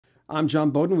I'm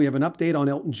John Bowden. We have an update on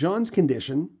Elton John's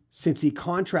condition since he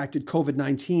contracted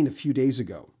COVID-19 a few days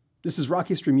ago. This is Rock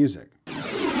History Music.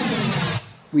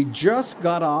 We just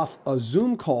got off a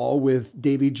Zoom call with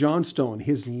Davey Johnstone,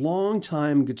 his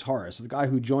longtime guitarist, the guy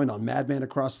who joined on Madman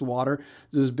Across the Water.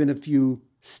 There's been a few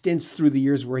stints through the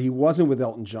years where he wasn't with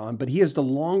Elton John, but he is the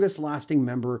longest lasting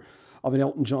member of an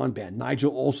Elton John band.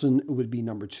 Nigel Olsson would be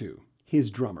number 2, his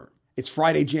drummer. It's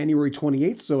Friday, January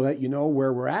 28th, so that you know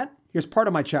where we're at. Here's part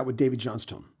of my chat with Davey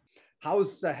Johnstone.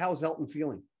 How's Elton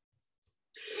feeling?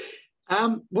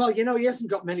 Well, he hasn't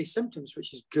got many symptoms,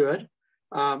 which is good.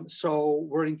 So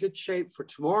we're in good shape for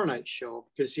tomorrow night's show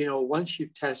because, once you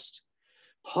test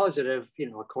positive,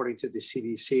 according to the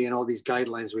CDC and all these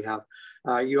guidelines we have,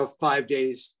 you have 5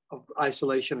 days of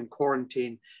isolation and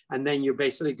quarantine, and then you're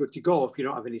basically good to go if you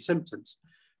don't have any symptoms.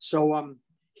 So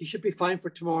he should be fine for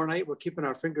tomorrow night. We're keeping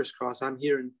our fingers crossed. I'm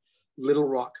here in Little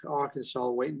Rock, Arkansas,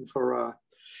 waiting for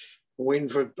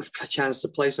a chance to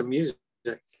play some music.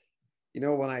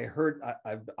 When I heard,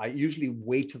 I usually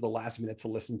wait to the last minute to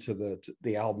listen to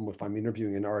the album if I'm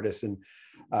interviewing an artist, and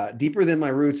Deeper Than My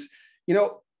Roots,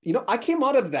 I came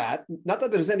out of that, not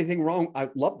that there's anything wrong. I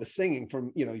love the singing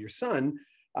from, your son.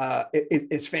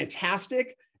 It's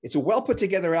fantastic. It's a well put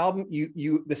together album.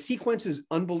 The sequence is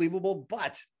unbelievable,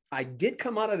 but I did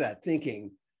come out of that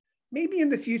thinking maybe in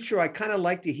the future, I kind of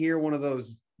like to hear one of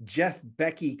those Jeff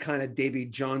Becky kind of Davey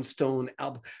Johnstone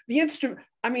album. The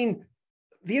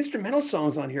instrumental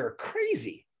songs on here are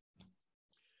crazy.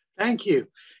 Thank you.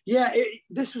 Yeah,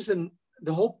 this was the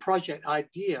whole project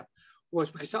idea was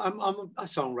because I'm a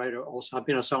songwriter also. I've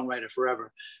been a songwriter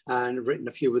forever and written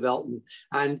a few with Elton.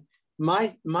 And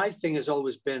my thing has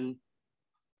always been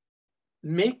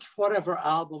make whatever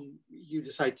album you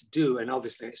decide to do. And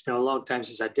obviously it's been a long time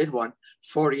since I did one,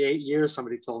 48 years,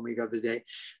 somebody told me the other day.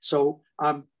 So,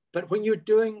 but when you're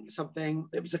doing something,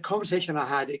 it was a conversation I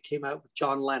had, it came out with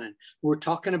John Lennon. We were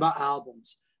talking about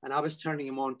albums and I was turning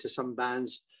him on to some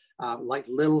bands like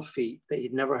Little Feat that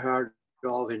he'd never heard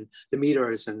of, in the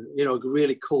Meters, and,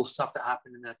 really cool stuff that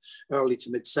happened in the early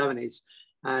to mid 70s.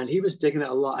 And he was digging it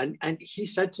a lot. And he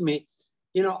said to me,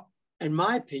 in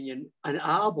my opinion, an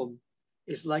album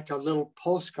is like a little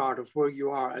postcard of where you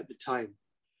are at the time.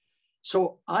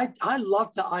 So I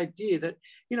love the idea that,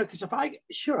 because I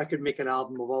could make an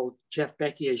album of all Jeff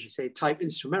Becky, as you say, type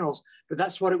instrumentals, but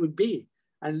that's what it would be.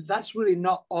 And that's really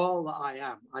not all that I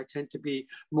am. I tend to be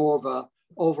more of I'm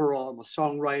a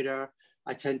songwriter.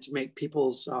 I tend to make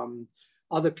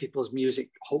other people's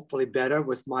music hopefully better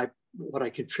with what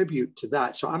I contribute to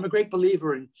that. So I'm a great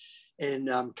believer in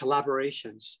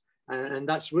collaborations. And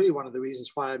that's really one of the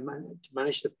reasons why I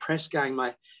managed to press gang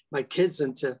my kids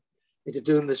into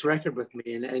doing this record with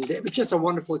me. And it was just a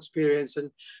wonderful experience,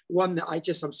 and one that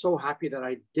I'm so happy that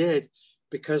I did,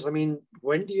 because, when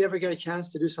do you ever get a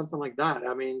chance to do something like that?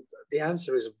 The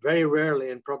answer is very rarely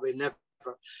and probably never.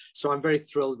 So I'm very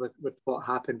thrilled with what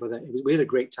happened with it. We had a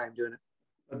great time doing it.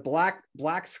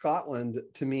 Black Scotland,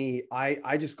 to me,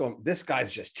 I just go, this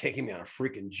guy's just taking me on a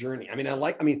freaking journey. A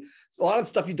lot of the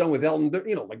stuff you've done with Elton,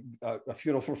 like A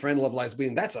Funeral for a Friend, Love Lies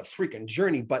Bleeding, that's a freaking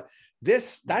journey. But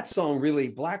that song really,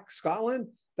 Black Scotland,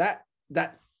 that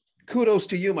kudos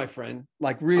to you, my friend.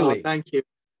 Like, really. Oh, thank you.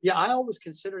 Yeah, I always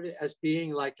considered it as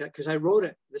being like, because I wrote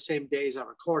it the same days I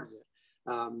recorded it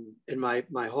in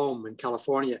my home in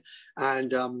California.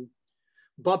 And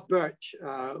Bob Birch,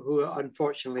 who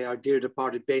unfortunately our dear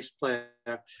departed bass player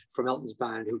from Elton's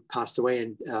band, who passed away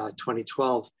in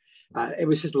 2012, it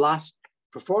was his last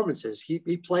performances.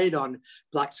 He played on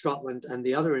Black Scotland and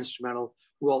the other instrumental,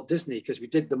 Walt Disney, because we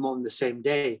did them on the same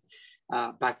day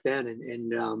back then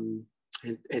in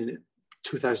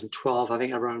 2012. I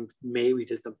think around May we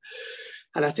did them.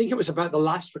 And I think it was about the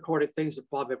last recorded things that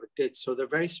Bob ever did. So they're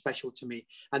very special to me.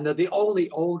 And they're the only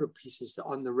older pieces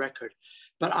on the record.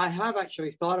 But I have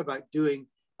actually thought about doing,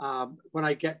 when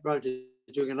I get around to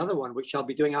doing another one, which I'll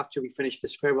be doing after we finish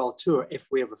this farewell tour, if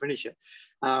we ever finish it,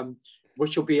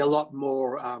 which will be a lot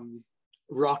more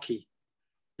rocky.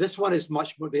 This one is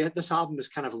much more, this album is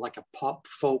kind of like a pop,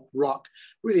 folk, rock,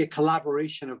 really a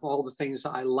collaboration of all the things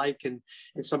that I like and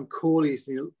some cool,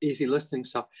 easy listening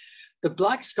stuff. The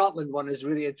Black Scotland one is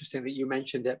really interesting that you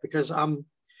mentioned it, because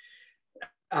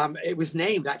it was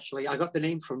named, actually, I got the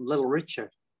name from Little Richard.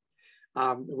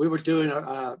 We were doing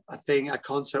a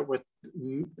concert with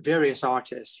various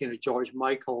artists. George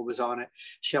Michael was on it,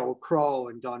 Sheryl Crow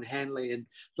and Don Henley, and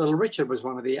Little Richard was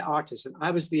one of the artists, and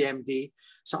I was the MD.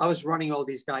 So I was running all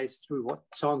these guys through what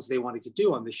songs they wanted to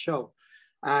do on the show.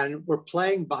 And we're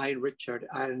playing behind Richard,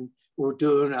 and we're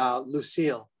doing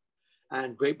Lucille.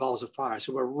 and Great Balls of Fire.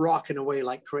 So we're rocking away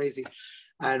like crazy.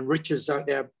 And Richard's out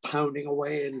there pounding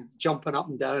away and jumping up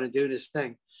and down and doing his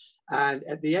thing. And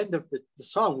at the end of the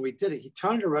song, when we did it, he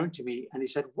turned around to me and he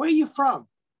said, "Where are you from?"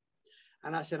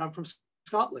 And I said, "I'm from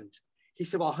Scotland." He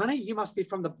said, "Well, honey, you must be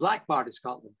from the black part of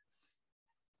Scotland."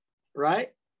 Right?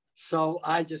 So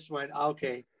I just went,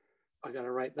 okay, I got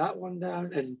to write that one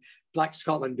down. And Black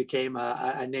Scotland became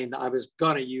a name that I was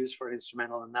going to use for an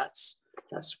instrumental. And that's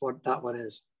what that one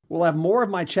is. We'll have more of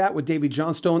my chat with Davey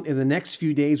Johnstone in the next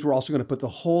few days. We're also going to put the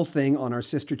whole thing on our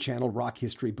sister channel, Rock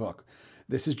History Book.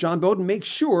 This is John Bowden. Make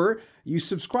sure you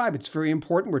subscribe. It's very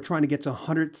important. We're trying to get to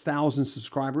 100,000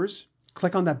 subscribers.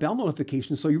 Click on that bell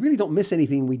notification so you really don't miss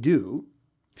anything we do.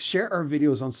 Share our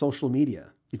videos on social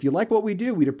media. If you like what we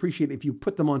do, we'd appreciate it if you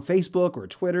put them on Facebook or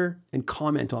Twitter and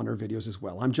comment on our videos as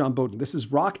well. I'm John Bowden. This is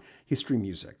Rock History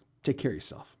Music. Take care of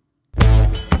yourself.